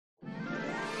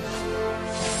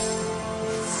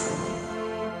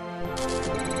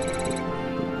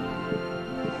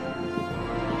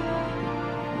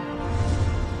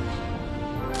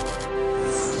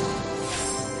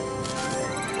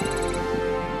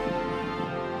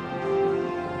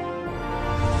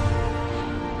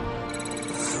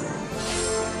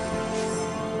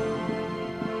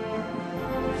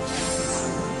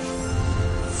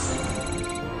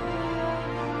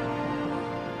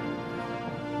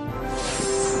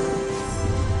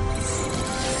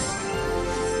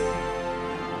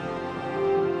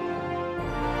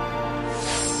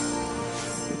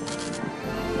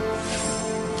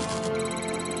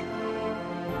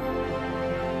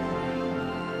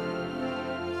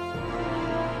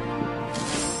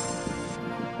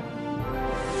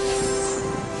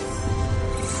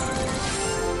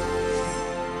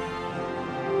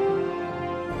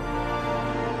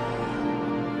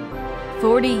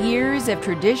40 years of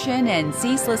tradition and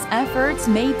ceaseless efforts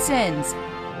made sense.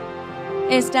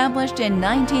 Established in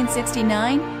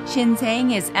 1969, Shin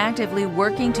Saeng is actively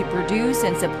working to produce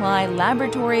and supply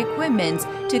laboratory equipment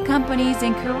to companies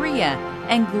in Korea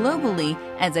and globally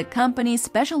as a company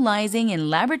specializing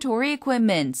in laboratory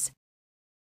equipment.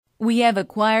 We have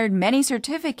acquired many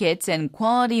certificates and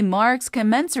quality marks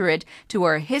commensurate to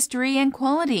our history and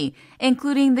quality,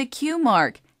 including the Q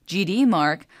Mark, GD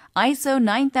Mark, ISO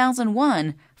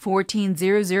 9001,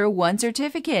 14001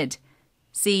 certificate,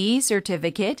 CE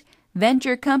certificate,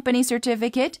 Venture Company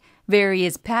certificate,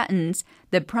 various patents,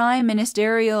 the Prime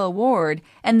Ministerial Award,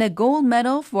 and the Gold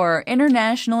Medal for our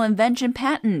International Invention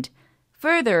Patent.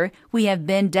 Further, we have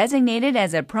been designated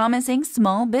as a promising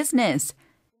small business.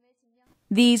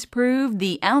 These prove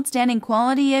the outstanding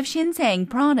quality of Shin Saeng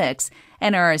products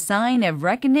and are a sign of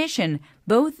recognition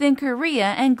both in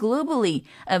Korea and globally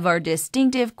of our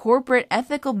distinctive corporate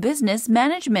ethical business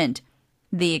management.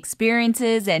 The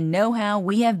experiences and know-how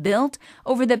we have built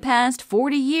over the past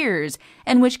 40 years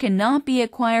and which cannot be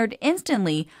acquired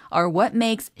instantly are what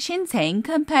makes Shin Saeng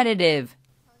competitive.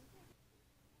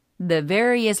 The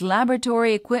various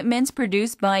laboratory equipments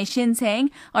produced by Shin Saeng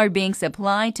are being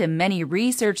supplied to many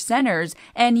research centers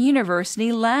and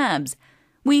university labs.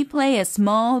 We play a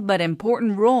small but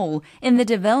important role in the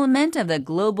development of the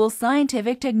global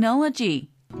scientific technology.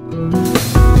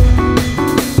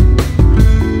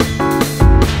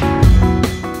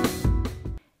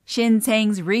 Shin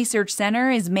Saeng's research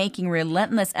center is making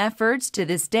relentless efforts to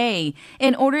this day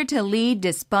in order to lead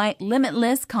despite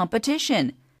limitless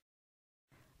competition.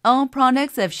 All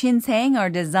products of Shin Saeng are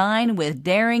designed with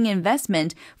daring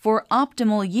investment for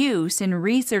optimal use in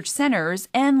research centers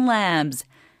and labs.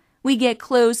 We get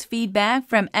close feedback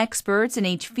from experts in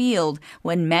each field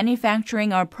when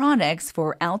manufacturing our products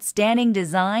for outstanding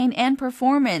design and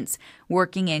performance,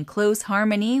 working in close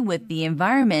harmony with the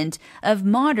environment of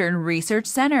modern research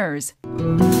centers.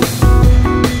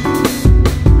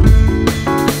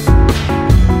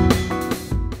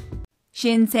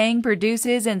 Shin Saeng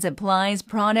produces and supplies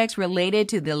products related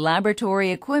to the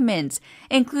laboratory equipment,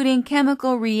 including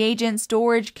chemical reagent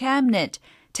storage cabinet,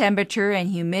 temperature and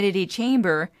humidity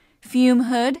chamber, fume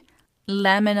hood,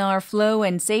 laminar flow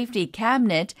and safety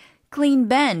cabinet, clean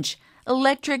bench,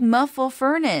 electric muffle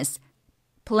furnace,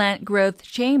 plant growth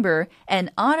chamber,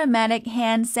 and automatic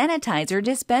hand sanitizer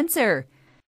dispenser.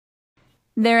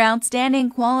 Their outstanding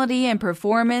quality and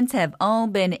performance have all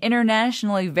been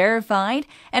internationally verified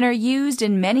and are used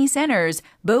in many centers,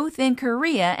 both in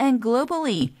Korea and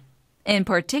globally. In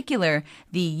particular,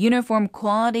 the uniform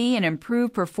quality and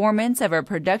improved performance of our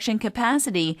production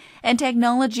capacity and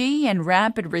technology and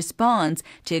rapid response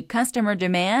to customer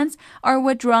demands are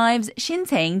what drives Shin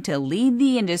Saeng to lead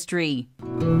the industry.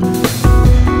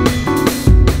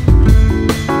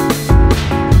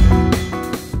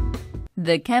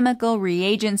 The chemical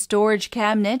reagent storage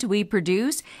cabinet we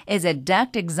produce is a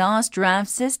duct exhaust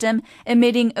draft system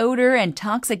emitting odor and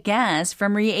toxic gas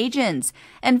from reagents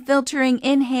and filtering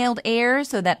inhaled air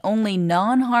so that only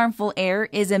non-harmful air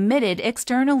is emitted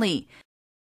externally.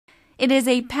 It is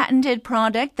a patented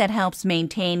product that helps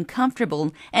maintain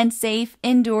comfortable and safe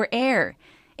indoor air.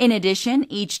 In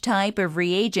addition, each type of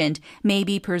reagent may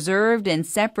be preserved in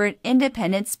separate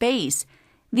independent space.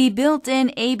 The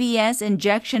built-in ABS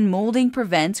injection molding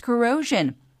prevents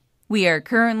corrosion. We are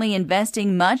currently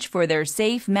investing much for their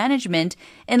safe management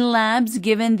in labs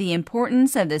given the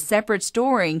importance of the separate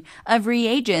storing of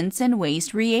reagents and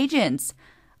waste reagents.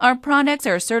 Our products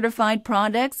are certified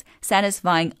products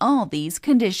satisfying all these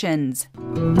conditions.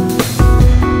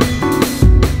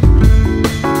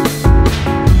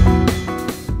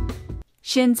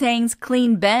 Shin Saeng's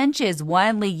clean bench is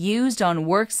widely used on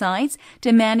work sites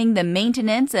demanding the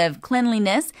maintenance of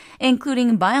cleanliness,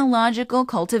 including biological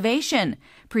cultivation,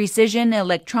 precision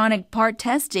electronic part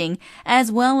testing,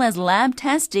 as well as lab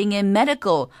testing in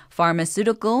medical,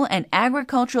 pharmaceutical, and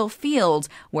agricultural fields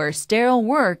where sterile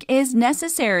work is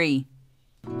necessary.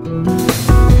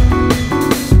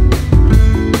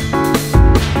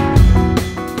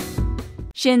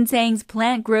 Shin Saeng's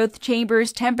plant growth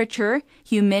chamber's temperature,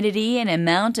 humidity, and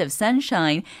amount of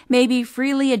sunshine may be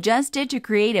freely adjusted to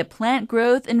create a plant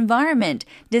growth environment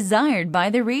desired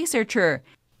by the researcher.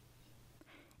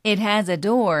 It has a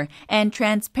door and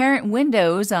transparent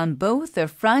windows on both the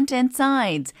front and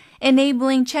sides,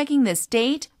 enabling checking the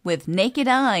state with naked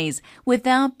eyes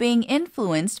without being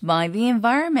influenced by the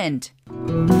environment.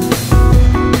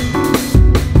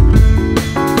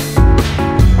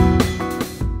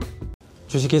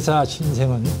 주식회사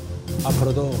신생은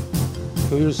앞으로도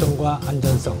효율성과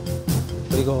안전성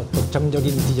그리고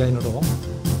독창적인 디자인으로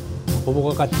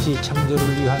보복과 같이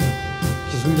창조를 위한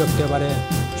기술력 개발에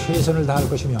최선을 다할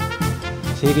것이며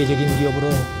세계적인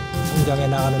기업으로 성장해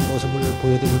나가는 모습을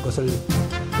보여드릴 것을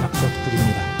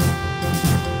약속드립니다.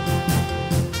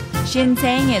 Shin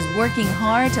Saeng is working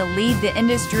hard to lead the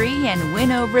industry and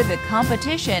win over the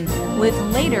competition with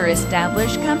later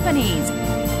established companies.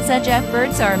 Such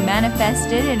efforts are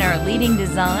manifested in our leading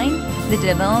design, the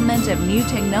development of new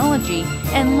technology,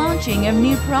 and launching of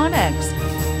new products.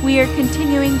 We are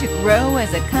continuing to grow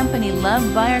as a company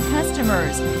loved by our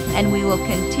customers, and we will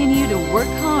continue to work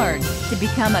hard to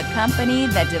become a company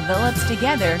that develops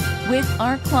together with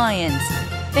our clients.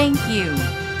 Thank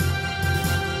you.